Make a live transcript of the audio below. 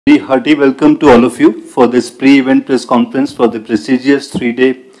Very hearty welcome to all of you for this pre-event press conference for the prestigious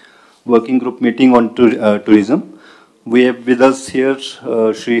three-day working group meeting on tourism. We have with us here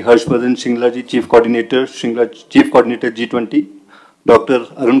Shri Harshvardhan Shingla ji, Chief Coordinator, Chief Coordinator G20, Dr.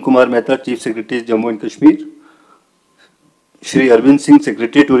 Arun Kumar Mehta, Chief Secretary Jammu and Kashmir, Shri Arvind Singh,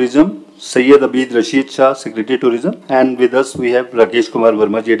 Secretary Tourism, Syed Abid Rashid Shah, Secretary Tourism, and with us we have Rakesh Kumar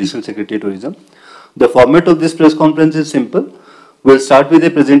Verma ji, Additional Secretary Tourism. The format of this press conference is simple. We'll start with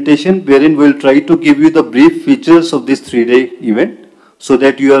a presentation wherein we'll try to give you the brief features of this three-day event so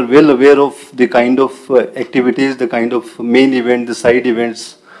that you are well aware of the kind of activities, the kind of main event, the side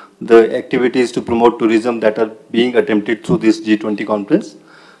events, the activities to promote tourism that are being attempted through this G20 conference.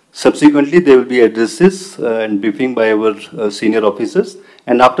 Subsequently, there will be addresses and briefing by our senior officers,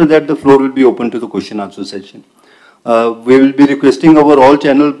 and after that the floor will be open to the question-answer session. We will be requesting our all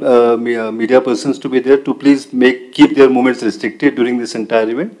channel media persons to be there to please keep their movements restricted during this entire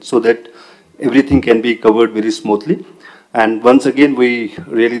event so that everything can be covered very smoothly. And once again, we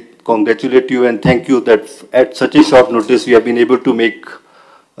really congratulate you and thank you that at such a short notice we have been able to make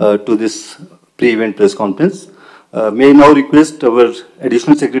to this pre-event press conference. May I now request our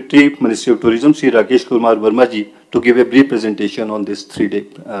Additional Secretary, Ministry of Tourism, Shri Rakesh Kumar Verma ji, to give a brief presentation on this three-day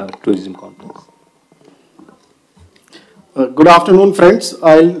tourism conference. Good afternoon, friends.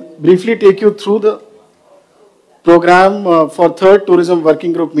 I'll briefly take you through the program for third tourism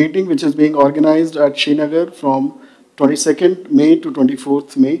working group meeting, which is being organized at Srinagar from 22nd May to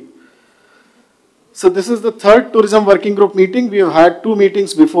 24th May. So this is the third tourism working group meeting. We have had two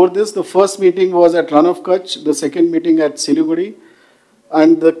meetings before this. The first meeting was at Rann of Kutch, the second meeting at Siliguri.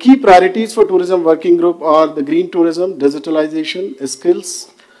 And the key priorities for tourism working group are the green tourism, digitalization,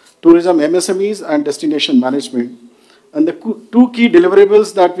 skills, tourism MSMEs, and destination management. And the two key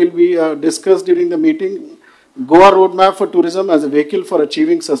deliverables that will be discussed during the meeting: Goa Roadmap for Tourism as a vehicle for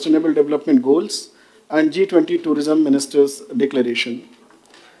achieving sustainable development goals, and G20 Tourism Ministers Declaration.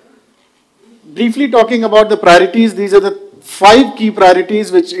 Briefly talking about the priorities, these are the 5 key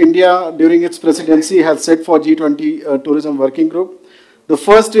priorities which India during its presidency has set for G20 Tourism Working Group. The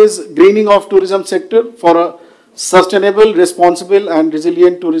first is greening of tourism sector for a sustainable, responsible and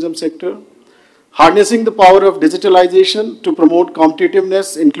resilient tourism sector. Harnessing the power of digitalization to promote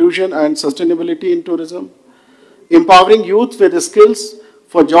competitiveness, inclusion and sustainability in tourism. Empowering youth with skills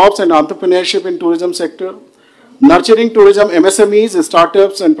for jobs and entrepreneurship in tourism sector. Nurturing tourism MSMEs,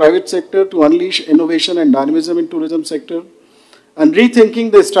 startups and private sector to unleash innovation and dynamism in tourism sector. And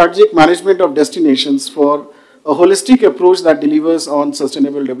rethinking the strategic management of destinations for a holistic approach that delivers on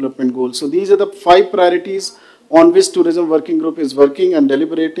sustainable development goals. So these are the 5 priorities on which Tourism Working Group is working and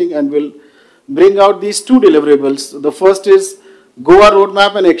deliberating and will bring out these 2 deliverables. The first is Goa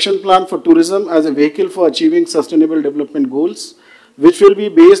Roadmap and Action Plan for Tourism as a vehicle for achieving sustainable development goals, which will be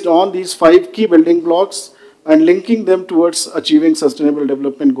based on these 5 key building blocks and linking them towards achieving sustainable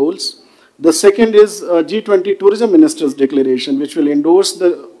development goals. The second is G20 Tourism Ministers Declaration, which will endorse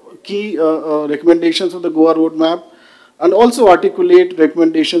the key recommendations of the Goa Roadmap and also articulate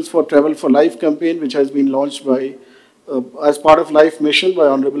recommendations for Travel for Life campaign, which has been launched by as part of Life Mission by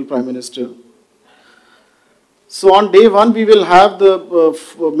Honorable Prime Minister. So on day 1, we will have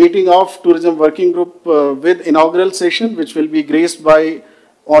the meeting of Tourism Working Group with inaugural session, which will be graced by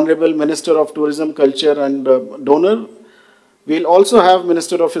Honorable Minister of Tourism, Culture and Donor. We'll also have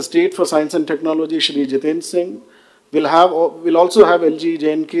Minister of State for Science and Technology, Shri Jiten Singh. We'll also have LG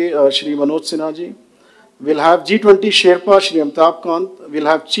JNK, Shri Manoj Sinha ji. We'll have G20 Sherpa, Shri Amitabh Kant. We'll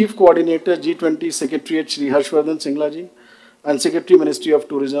have Chief Coordinator, G20 Secretariat, Shri Harshvardhan Shingla ji, and Secretary, Ministry of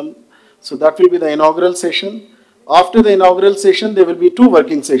Tourism. So that will be the inaugural session. After the inaugural session, there will be 2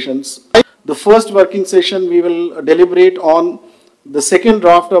 working sessions. The first working session, we will deliberate on the second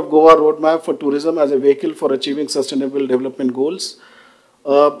draft of Goa Roadmap for Tourism as a vehicle for achieving sustainable development goals.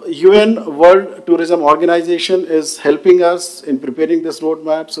 UN World Tourism Organization is helping us in preparing this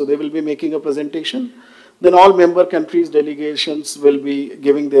roadmap, so they will be making a presentation. Then all member countries' delegations will be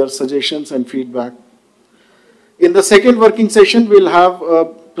giving their suggestions and feedback. In the second working session, we'll have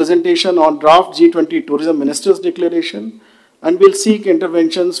a presentation on draft G20 Tourism Ministers Declaration, and we'll seek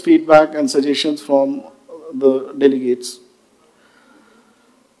interventions, feedback and suggestions from the delegates.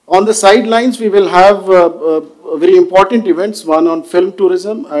 On the sidelines, we will have very important events, one on film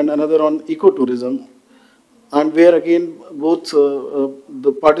tourism and another on ecotourism, and where again both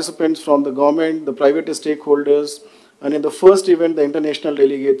the participants from the government, the private stakeholders, and in the first event the international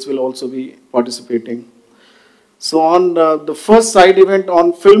delegates will also be participating. So on the first side event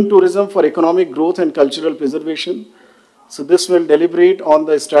on film tourism for economic growth and cultural preservation, so this will deliberate on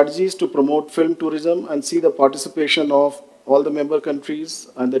the strategies to promote film tourism and see the participation of all the member countries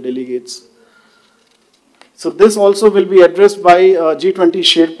and the delegates. So this also will be addressed by G20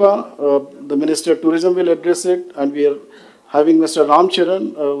 Sherpa. The Minister of Tourism will address it, and we are having Mr. Ram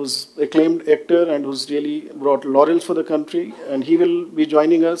Charan, who's acclaimed actor and who's really brought laurels for the country, and he will be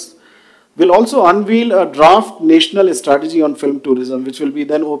joining us. We'll also unveil a draft national strategy on film tourism, which will be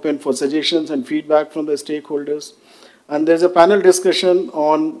then open for suggestions and feedback from the stakeholders. And there's a panel discussion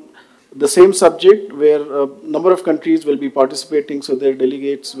on the same subject where a number of countries will be participating, so their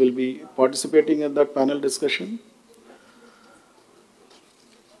delegates will be participating in that panel discussion.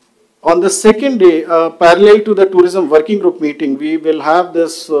 On the second day, parallel to the tourism working group meeting, we will have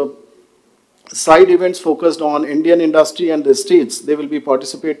this side events focused on Indian industry and the states. They will be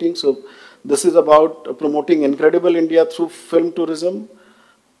participating. So this is about promoting Incredible India through film tourism.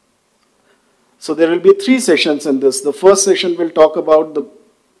 So there will be 3 sessions in this. The first session will talk about the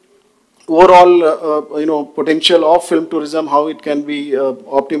overall potential of film tourism, how it can be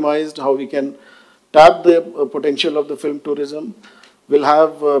optimized, how we can tap the potential of the film tourism. We'll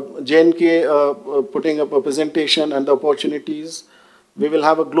have J&K putting up a presentation and the opportunities. We will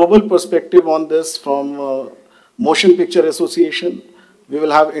have a global perspective on this from Motion Picture Association. We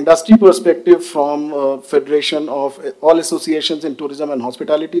will have industry perspective from Federation of all associations in tourism and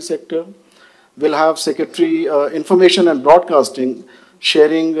hospitality sector. We'll have Secretary Information and Broadcasting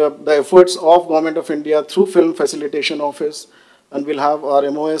sharing the efforts of Government of India through Film Facilitation Office. And we'll have our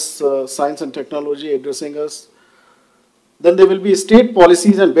MOS Science and Technology addressing us. Then there will be state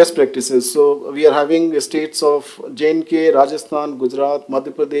policies and best practices. So we are having states of J&K, Rajasthan, Gujarat,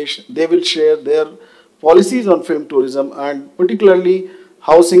 Madhya Pradesh. They will share their policies on film tourism, and particularly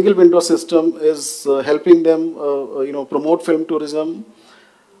how single window system is helping them promote film tourism,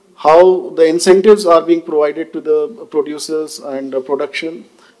 how the incentives are being provided to the producers and production,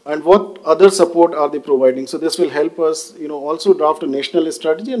 and what other support are they providing. So this will help us also draft a national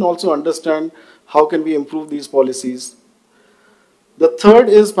strategy and also understand how can we improve these policies. The third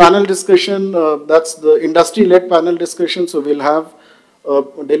is panel discussion. That's the industry-led panel discussion. So we'll have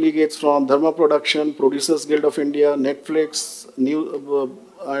delegates from Dharma Production, Producers Guild of India, Netflix,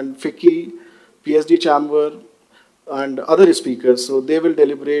 and FICCI, PSD Chamber, and other speakers. So they will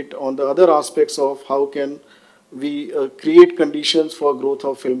deliberate on the other aspects of how can we create conditions for growth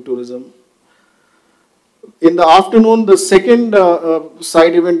of film tourism. In the afternoon, the second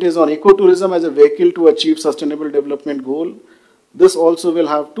side event is on ecotourism as a vehicle to achieve sustainable development goal. This also will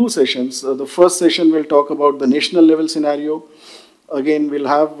have 2 sessions. The first session will talk about the national level scenario. Again, we'll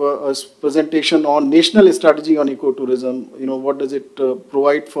have a presentation on national strategy on ecotourism. What does it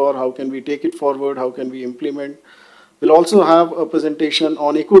provide for? How can we take it forward? How can we implement? We'll also have a presentation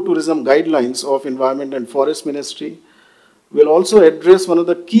on ecotourism guidelines of Environment and Forest Ministry. We'll also address one of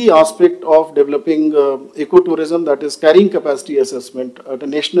the key aspects of developing ecotourism, that is carrying capacity assessment at a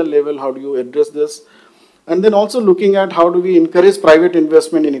national level. How do you address this? And then also looking at how do we encourage private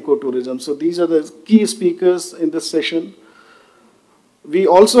investment in ecotourism. So these are the key speakers in this session. We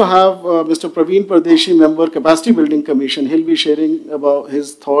also have Mr. Praveen Pardeshi, member, Capacity Building Commission. He'll be sharing about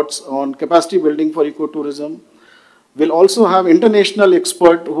his thoughts on capacity building for ecotourism. We'll also have international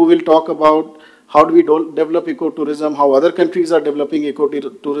expert who will talk about how do we develop ecotourism, how other countries are developing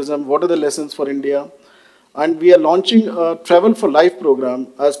ecotourism, what are the lessons for India. And we are launching a Travel for Life program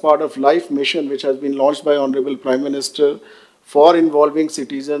as part of Life Mission, which has been launched by Honorable Prime Minister for involving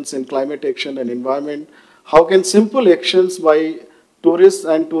citizens in climate action and environment. How can simple actions by tourists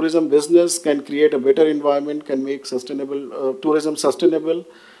and tourism business can create a better environment, can make sustainable tourism sustainable.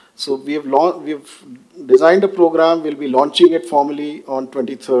 So we've designed a program. We'll be launching it formally on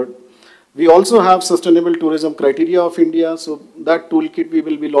 23rd. We also have Sustainable Tourism Criteria of India. So that toolkit we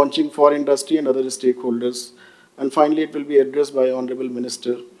will be launching for industry and other stakeholders. And finally, it will be addressed by Honorable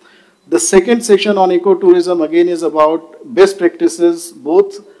Minister. The second section on ecotourism again is about best practices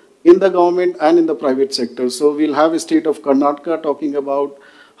both in the government and in the private sector. So we'll have a state of Karnataka talking about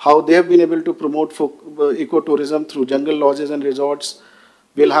how they have been able to promote ecotourism through jungle lodges and resorts.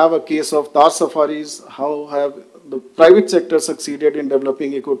 We'll have a case of Taj safaris, how have the private sector succeeded in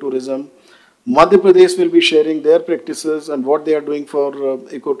developing ecotourism. Madhya Pradesh will be sharing their practices and what they are doing for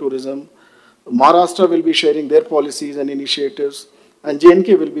ecotourism. Maharashtra will be sharing their policies and initiatives. And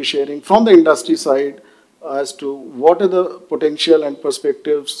J&K will be sharing from the industry side as to what are the potential and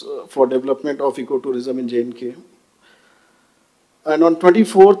perspectives for development of ecotourism in J&K. And on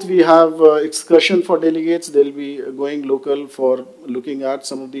 24th, we have excursion for delegates. They'll be going local for looking at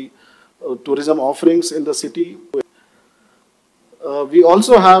some of the tourism offerings in the city. We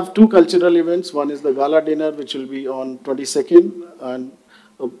also have 2 cultural events. One is the gala dinner, which will be on 22nd, and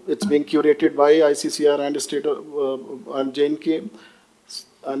It's being curated by ICCR and State and JNK.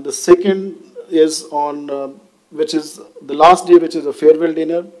 And the second is on, which is the last day, which is a farewell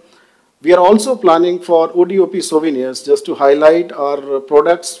dinner. We are also planning for ODOP souvenirs, just to highlight our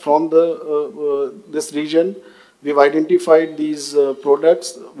products from this region. We've identified these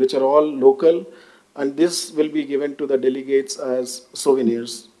products, which are all local, and this will be given to the delegates as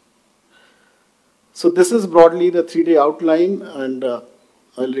souvenirs. So this is broadly the 3-day outline, and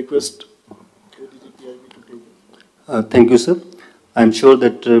I'll request. Thank you, sir. I'm sure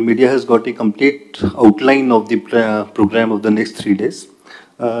that media has got a complete outline of the program of the next 3 days.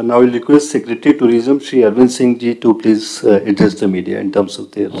 Now I'll request Secretary Tourism, Shri Arvind Singh ji, to please address the media in terms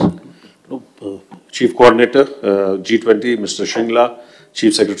of their... Chief Coordinator, G20, Mr. Shringla,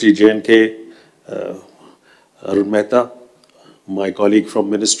 Chief Secretary, JNK, Arun Mehta, my colleague from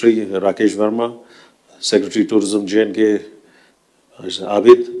Ministry, Rakesh Verma, Secretary Tourism, JNK,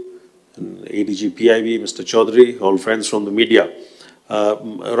 Abid, ADG PIB, Mr. Chaudhary, all friends from the media.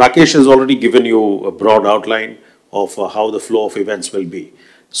 Rakesh has already given you a broad outline of how the flow of events will be.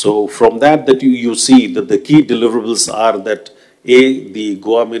 So from that you see that the key deliverables are that the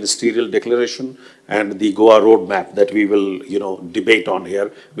Goa Ministerial Declaration and the Goa Roadmap that we will, debate on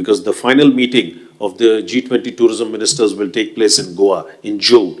here, because the final meeting of the G20 tourism ministers will take place in Goa in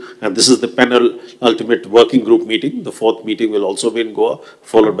June. And this is the penultimate working group meeting. The 4th meeting will also be in Goa,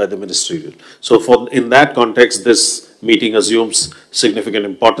 followed by the ministerial. So in that context, this meeting assumes significant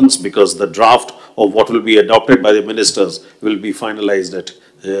importance because the draft of what will be adopted by the ministers will be finalized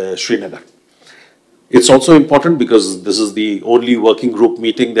at Srinagar. It's also important because this is the only working group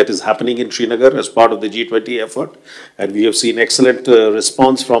meeting that is happening in Srinagar as part of the G20 effort. And we have seen excellent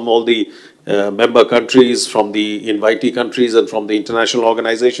response from all the member countries, from the invitee countries and from the international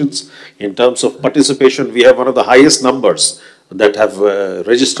organizations. In terms of participation, we have one of the highest numbers that have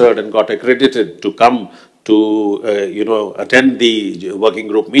registered and got accredited to come to, attend the working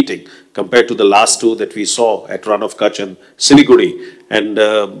group meeting compared to the last 2 that we saw at Run of Kutch and Siliguri.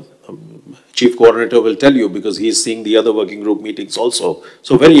 And Chief Coordinator will tell you because he is seeing the other working group meetings also.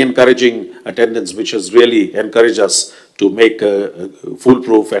 So very encouraging attendance, which has really encouraged us to make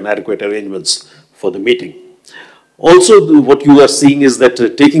foolproof and adequate arrangements for the meeting. Also, what you are seeing is that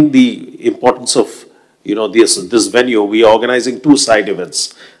taking the importance of this venue, we are organizing 2 side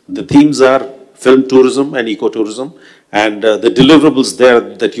events. The themes are film tourism and ecotourism, and the deliverables there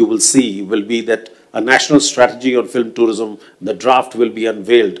that you will see will be that a national strategy on film tourism, the draft will be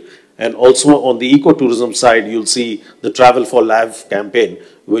unveiled. And also on the ecotourism side, you'll see the Travel for Life campaign,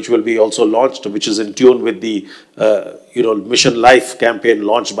 which will be also launched, which is in tune with the, Mission Life campaign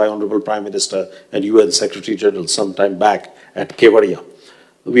launched by Honorable Prime Minister and UN Secretary General some time back at Kevadia.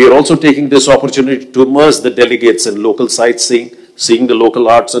 We are also taking this opportunity to immerse the delegates in local sightseeing, seeing the local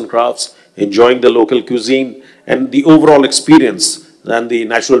arts and crafts, enjoying the local cuisine, and the overall experience and the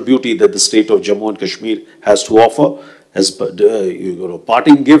natural beauty that the state of Jammu and Kashmir has to offer. As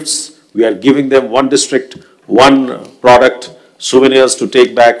parting gifts, we are giving them 1 district, 1 product, souvenirs to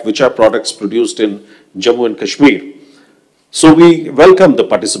take back, which are products produced in Jammu and Kashmir. So we welcome the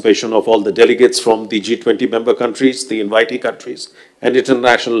participation of all the delegates from the G20 member countries, the invitee countries, and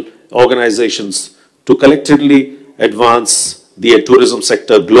international organizations to collectively advance the tourism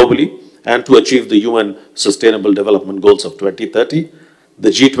sector globally and to achieve the UN Sustainable Development Goals of 2030. The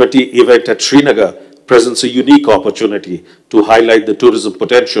G20 event at Srinagar presents a unique opportunity to highlight the tourism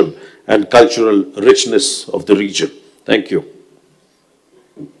potential and cultural richness of the region. Thank you.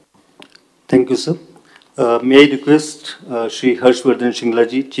 Thank you, sir. May I request Shri Harshvardhan Shringla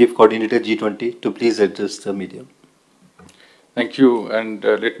ji, Chief Coordinator G20, to please address the media. Thank you, and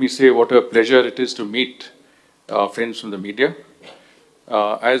let me say what a pleasure it is to meet friends from the media.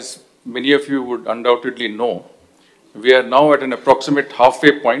 As many of you would undoubtedly know, we are now at an approximate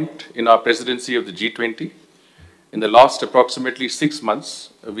halfway point in our presidency of the G20. In the last approximately 6 months,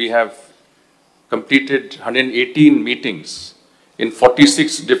 we have completed 118 meetings in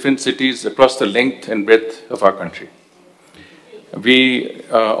 46 different cities across the length and breadth of our country. We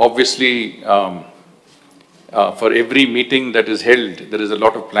obviously, for every meeting that is held, there is a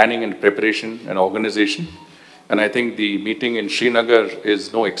lot of planning and preparation and organization. And I think the meeting in Srinagar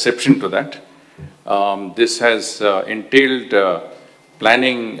is no exception to that. This has entailed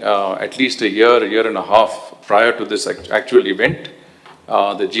planning at least a year and a half prior to this actual event.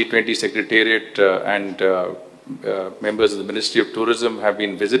 The G20 Secretariat and members of the Ministry of Tourism have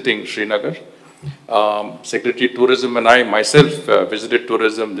been visiting Srinagar. Secretary Tourism and I myself visited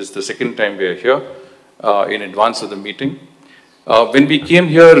tourism. This is the second time we are here in advance of the meeting. When we came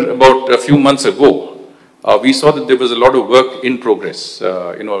here about a few months ago, we saw that there was a lot of work in progress.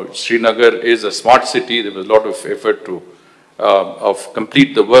 Srinagar is a smart city. There was a lot of effort to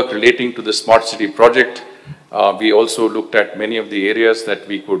complete the work relating to the smart city project. We also looked at many of the areas that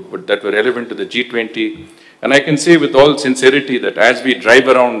were relevant to the G20. And I can say with all sincerity that as we drive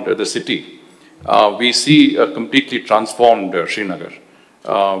around the city, we see a completely transformed Srinagar.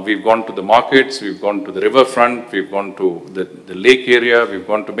 We've gone to the markets, we've gone to the riverfront, we've gone to the lake area, we've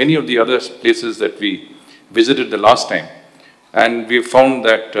gone to many of the other places that we visited the last time. And we found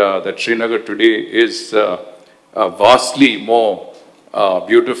that, that Srinagar today is vastly more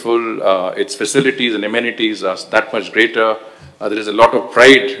beautiful. Its facilities and amenities are that much greater. There is a lot of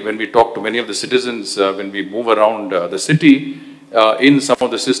pride when we talk to many of the citizens, when we move around the city, in some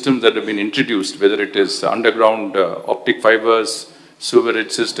of the systems that have been introduced, whether it is underground optic fibers, sewerage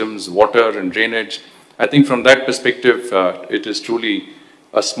systems, water and drainage. I think from that perspective, it is truly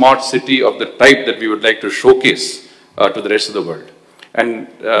a smart city of the type that we would like to showcase to the rest of the world. And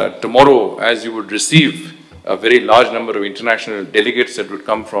tomorrow, as you would receive a very large number of international delegates that would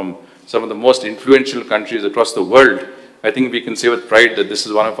come from some of the most influential countries across the world, I think we can say with pride that this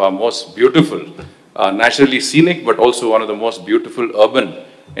is one of our most beautiful, naturally scenic, but also one of the most beautiful urban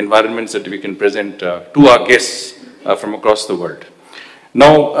environments that we can present to our guests from across the world.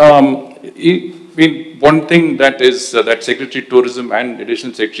 Now, one thing that is that Secretary Tourism and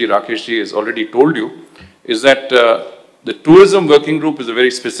Additional Secretary Rakesh ji has already told you is that the Tourism Working Group is a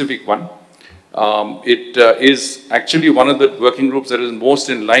very specific one. It is actually one of the working groups that is most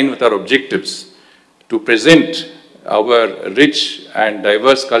in line with our objectives to present our rich and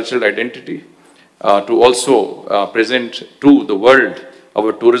diverse cultural identity, to also present to the world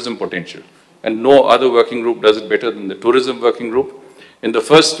our tourism potential. And no other working group does it better than the Tourism Working Group. In the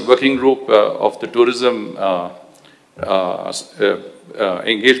first working group of the tourism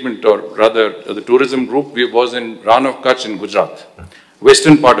engagement, or rather the tourism group, was in Rann of Kutch in Gujarat,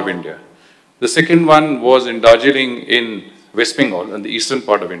 western part of India. The second one was in Darjeeling in West Bengal, in the eastern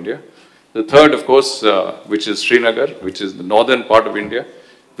part of India. The third, of course, which is Srinagar, which is the northern part of India,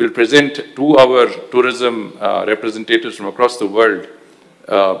 will present to our tourism representatives from across the world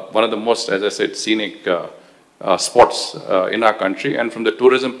one of the most, as I said, scenic spots in our country, and from the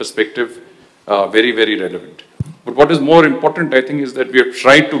tourism perspective, very, very relevant. But what is more important, I think, is that we have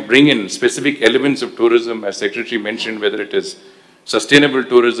tried to bring in specific elements of tourism, as Secretary mentioned, whether it is sustainable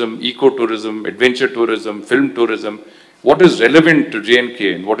tourism, eco-tourism, adventure tourism, film tourism, what is relevant to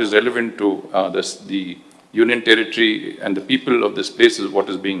J&K and what is relevant to the Union Territory and the people of this place is what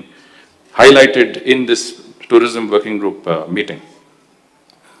is being highlighted in this Tourism Working Group meeting.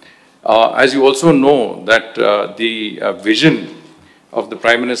 As you also know that the vision of the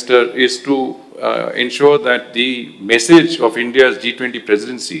Prime Minister is to ensure that the message of India's G20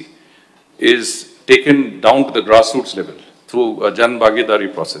 presidency is taken down to the grassroots level through a Jan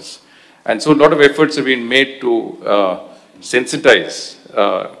Bhagidari process. And so a lot of efforts have been made to sensitize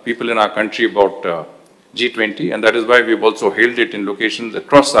people in our country about G20, and that is why we've also held it in locations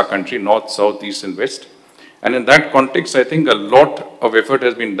across our country, north, south, east and west. And in that context, I think a lot of effort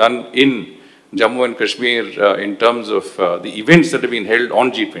has been done in Jammu and Kashmir in terms of the events that have been held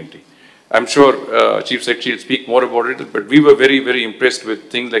on G20. I'm sure Chief Secretary will speak more about it, but we were very, very impressed with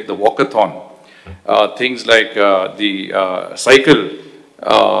things like the walkathon, things like the cycle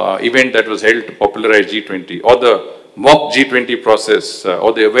event that was held to popularize G20, or the mock G20 process,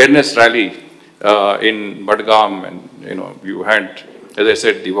 or the awareness rally in Badgam, and you had, as I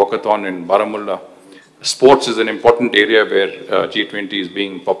said, the walkathon in Baramulla. Sports is an important area where G20 is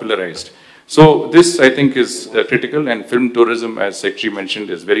being popularized. So this, I think, is critical, and film tourism, as Secretary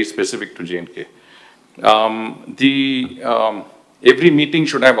mentioned, is very specific to J&K. Every meeting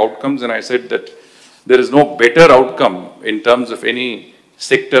should have outcomes, and I said that there is no better outcome in terms of any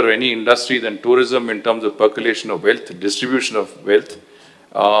sector or any industry than tourism in terms of percolation of wealth, distribution of wealth.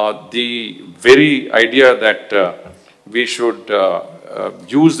 The very idea that we should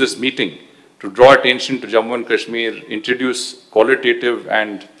use this meeting to draw attention to Jammu and Kashmir, introduce qualitative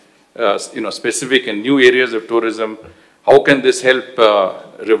and specific and new areas of tourism. How can this help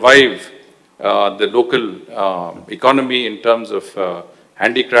revive the local economy in terms of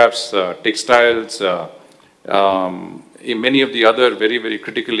handicrafts, textiles, in many of the other very, very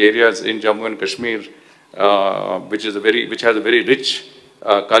critical areas in Jammu and Kashmir, which has a very rich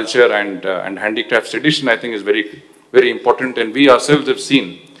culture and handicrafts tradition, I think is very, very important. And we ourselves have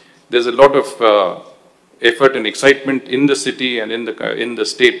seen there's a lot of effort and excitement in the city and in the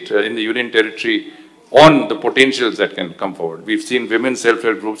state, in the Union Territory, on the potentials that can come forward. We've seen women's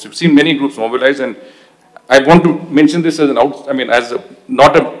self-help groups, we've seen many groups mobilize, and I want to mention this as an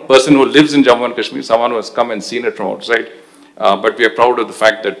not a person who lives in Jammu and Kashmir, someone who has come and seen it from outside. But we are proud of the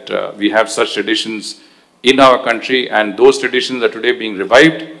fact that we have such traditions in our country, and those traditions are today being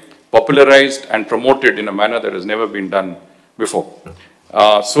revived, popularized, and promoted in a manner that has never been done before.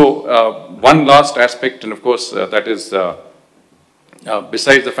 One last aspect, and of course, that is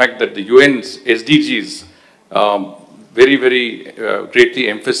besides the fact that the UN's SDGs very, very greatly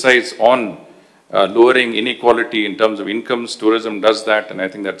emphasize on lowering inequality in terms of incomes. Tourism does that, and I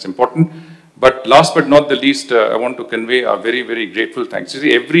think that's important. But last but not the least, I want to convey our very, very grateful thanks. You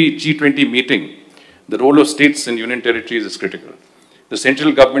see, every G20 meeting, the role of states and union territories is critical. The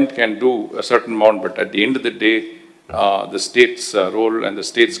central government can do a certain amount, but at the end of the day, the state's role and the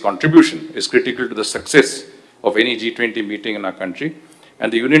state's contribution is critical to the success of any G20 meeting in our country.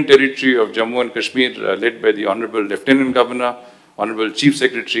 And the Union Territory of Jammu and Kashmir, led by the Honorable Lieutenant Governor, Honorable Chief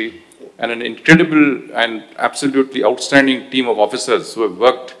Secretary, and an incredible and absolutely outstanding team of officers who have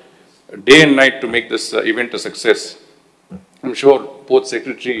worked day and night to make this event a success. I'm sure both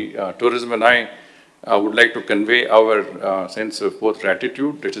Secretary Tourism and I would like to convey our sense of both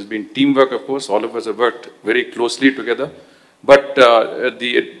gratitude. It has been teamwork, of course. All of us have worked very closely together. But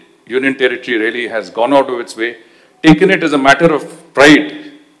the Union Territory really has gone out of its way, taken it as a matter of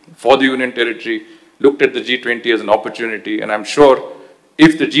pride for the Union Territory, looked at the G20 as an opportunity, and I'm sure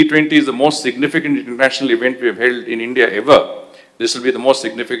if the G20 is the most significant international event we have held in India ever, this will be the most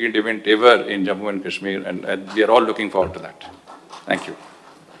significant event ever in Jammu and Kashmir, and we are all looking forward to that. Thank you.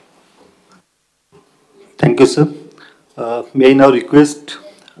 Thank you, sir. May I now request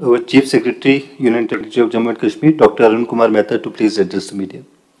our Chief Secretary, Union Territory of Jammu and Kashmir, Dr. Arun Kumar Mehta, to please address the media.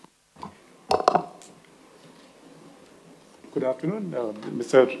 Good afternoon,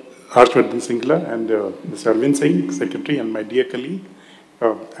 Mr. Harshvardhan Singla and Mr. Arvind Singh, Secretary, and my dear colleague,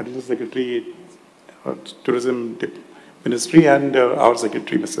 Additional Secretary, Tourism Ministry, and our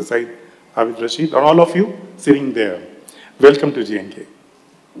Secretary, Mr. Said Avid Rashid, and all of you sitting there. Welcome to J&K.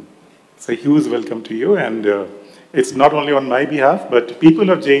 It's a huge welcome to you, and it's not only on my behalf, but people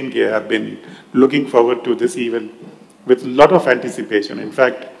of J&K have been looking forward to this event with a lot of anticipation. In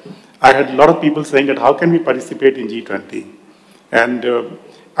fact, I had a lot of people saying that how can we participate in G20? And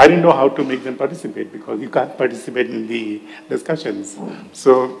I didn't know how to make them participate because you can't participate in the discussions.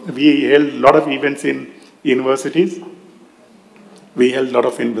 So we held a lot of events in universities. We held a lot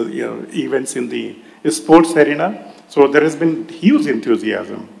of events in the sports arena. So there has been huge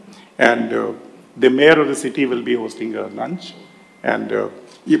enthusiasm. And the mayor of the city will be hosting a lunch. And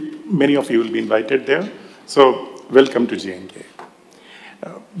many of you will be invited there. So welcome to J&K.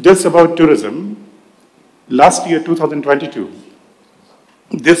 Just about tourism, last year, 2022,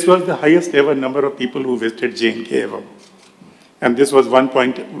 this was the highest ever number of people who visited J&K ever. And this was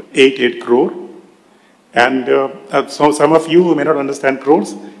 1.88 crore. And so some of you who may not understand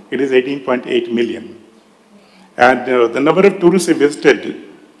crores, it is 18.8 million. And the number of tourists who visited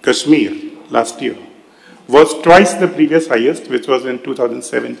Kashmir last year was twice the previous highest, which was in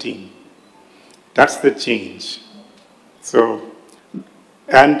 2017. That's the change. So,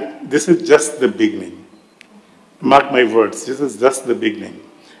 and this is just the beginning. Mark my words, this is just the beginning.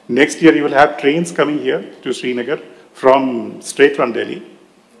 Next year you will have trains coming here to Srinagar straight from Delhi.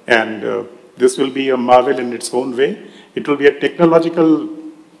 And this will be a marvel in its own way. It will be a technological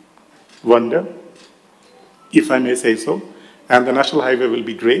wonder, if I may say so. And the national highway will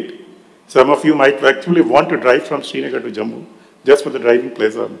be great. Some of you might actually want to drive from Srinagar to Jammu just for the driving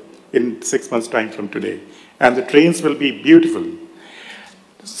pleasure in 6 months' time from today. And the trains will be beautiful.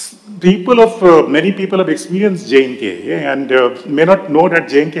 Many people have experienced J&K and may not know that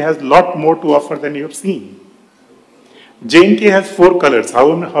J&K has a lot more to offer than you have seen. J&K has 4 colors.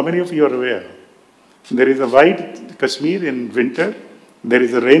 How many of you are aware? There is a white Kashmir in winter. There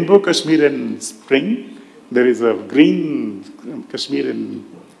is a rainbow Kashmir in spring. There is a green Kashmir in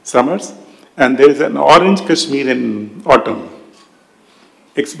summers. And there is an orange Kashmir in autumn.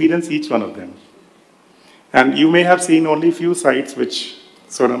 Experience each one of them. And you may have seen only few sites which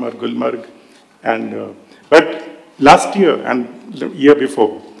Sonamar, Gulmarg, and but last year and the year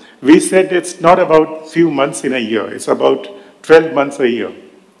before, we said it's not about few months in a year, it's about 12 months a year,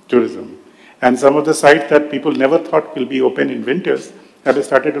 tourism. And some of the sites that people never thought will be open in winters have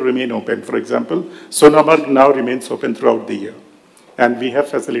started to remain open. For example, Sonamar now remains open throughout the year. And we have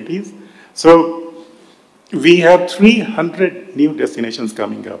facilities. So we have 300 new destinations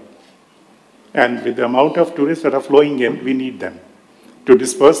coming up. And with the amount of tourists that are flowing in, we need them to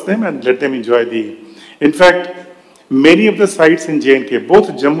disperse them and let them enjoy the... In fact, many of the sites in J&K, both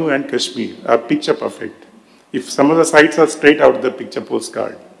Jammu and Kashmir, are picture perfect. If some of the sites are straight out of the picture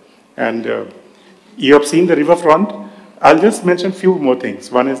postcard. And You have seen the riverfront. I'll just mention few more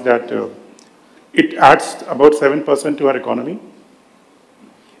things. One is that it adds about 7% to our economy.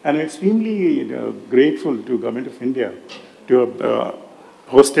 And I'm extremely grateful to Government of India to have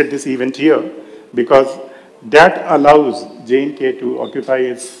hosted this event here, because that allows J&K to occupy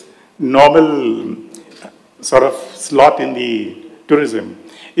its normal sort of slot in the tourism.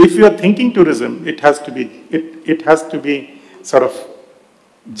 If you are thinking tourism, it has to be sort of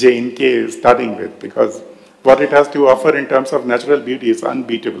J&K starting with, because what it has to offer in terms of natural beauty is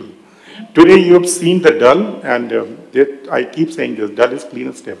unbeatable. Today you have seen the Dal, and I keep saying this, Dal is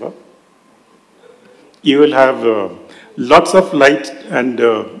cleanest ever. You will have lots of light and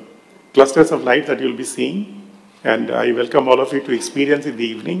clusters of light that you'll be seeing, and I welcome all of you to experience in the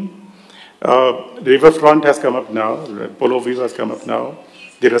evening. The riverfront has come up now, Polo View has come up now,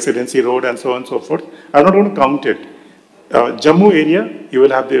 the Residency Road and so on and so forth. I'm not going to count it. Jammu area, you will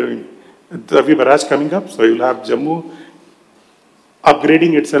have the Tavi Barrage coming up, so you will have Jammu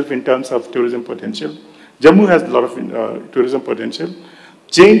upgrading itself in terms of tourism potential. Jammu has a lot of tourism potential.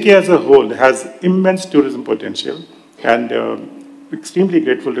 J&K as a whole has immense tourism potential, and extremely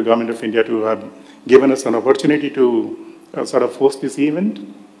grateful to Government of India to have given us an opportunity to sort of host this event.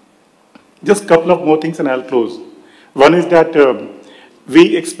 Just a couple of more things and I'll close. One is that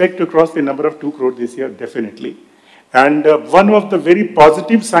we expect to cross the number of 2 crore this year, definitely. And one of the very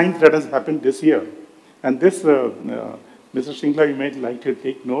positive signs that has happened this year, and this Mr. Shingla, you may like to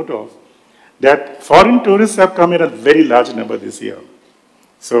take note of, that foreign tourists have come in a very large number this year.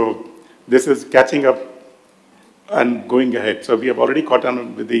 So this is catching up and going ahead. So we have already caught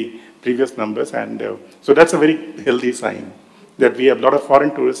on with the previous numbers, and so that's a very healthy sign that we have a lot of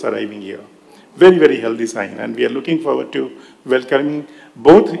foreign tourists arriving here. Very, very healthy sign, and we are looking forward to welcoming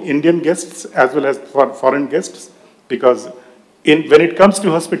both Indian guests as well as foreign guests, because when it comes to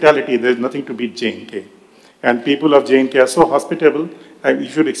hospitality, there is nothing to beat J&K. And people of J&K are so hospitable, and you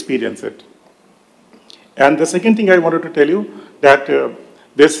should experience it. And the second thing I wanted to tell you, that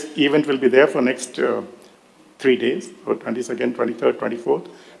this event will be there for next 3 days, or 22nd, 23rd, 24th,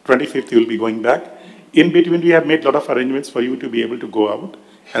 25th, you will be going back. In between, we have made a lot of arrangements for you to be able to go out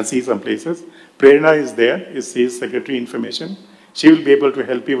and see some places. Prerna is there, she is Secretary Information. She will be able to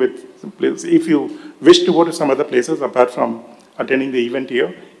help you with some places. If you wish to go to some other places apart from attending the event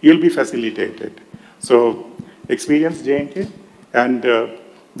here, you will be facilitated. So experience J&K, and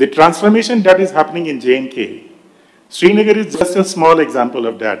the transformation that is happening in J&K. Srinagar is just a small example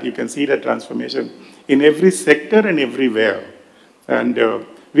of that. You can see that transformation in every sector and everywhere. And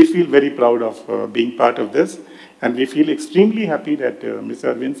we feel very proud of being part of this. And we feel extremely happy that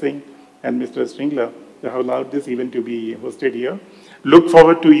Mr. Arvind Singh and Mr. Stringler have allowed this event to be hosted here. Look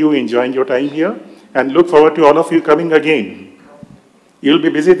forward to you enjoying your time here, and look forward to all of you coming again. You'll be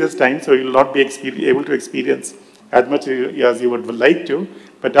busy this time, so you'll not be able to experience as much as you would like to.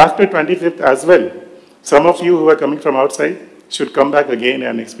 But after 25th as well, some of you who are coming from outside should come back again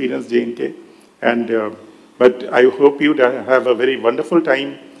and experience J&K. And but I hope you have a very wonderful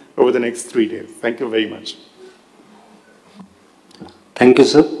time over the next 3 days. Thank you very much. Thank you,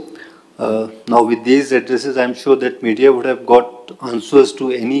 sir. Now with these addresses, I'm sure that media would have got answers to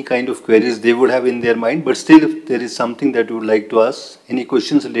any kind of queries they would have in their mind, but still if there is something that you would like to ask, any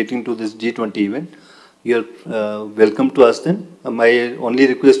questions relating to this G20 event, you are welcome to ask them. My only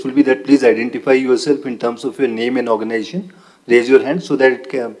request will be that please identify yourself in terms of your name and organization. Raise your hand so that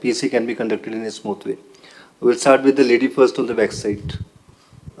PC can be conducted in a smooth way. We'll start with the lady first on the back side.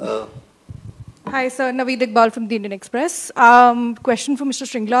 Hi, sir. Naveed Iqbal from the Indian Express. Question for Mr.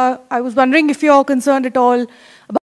 Shringla. I was wondering if you're concerned at all about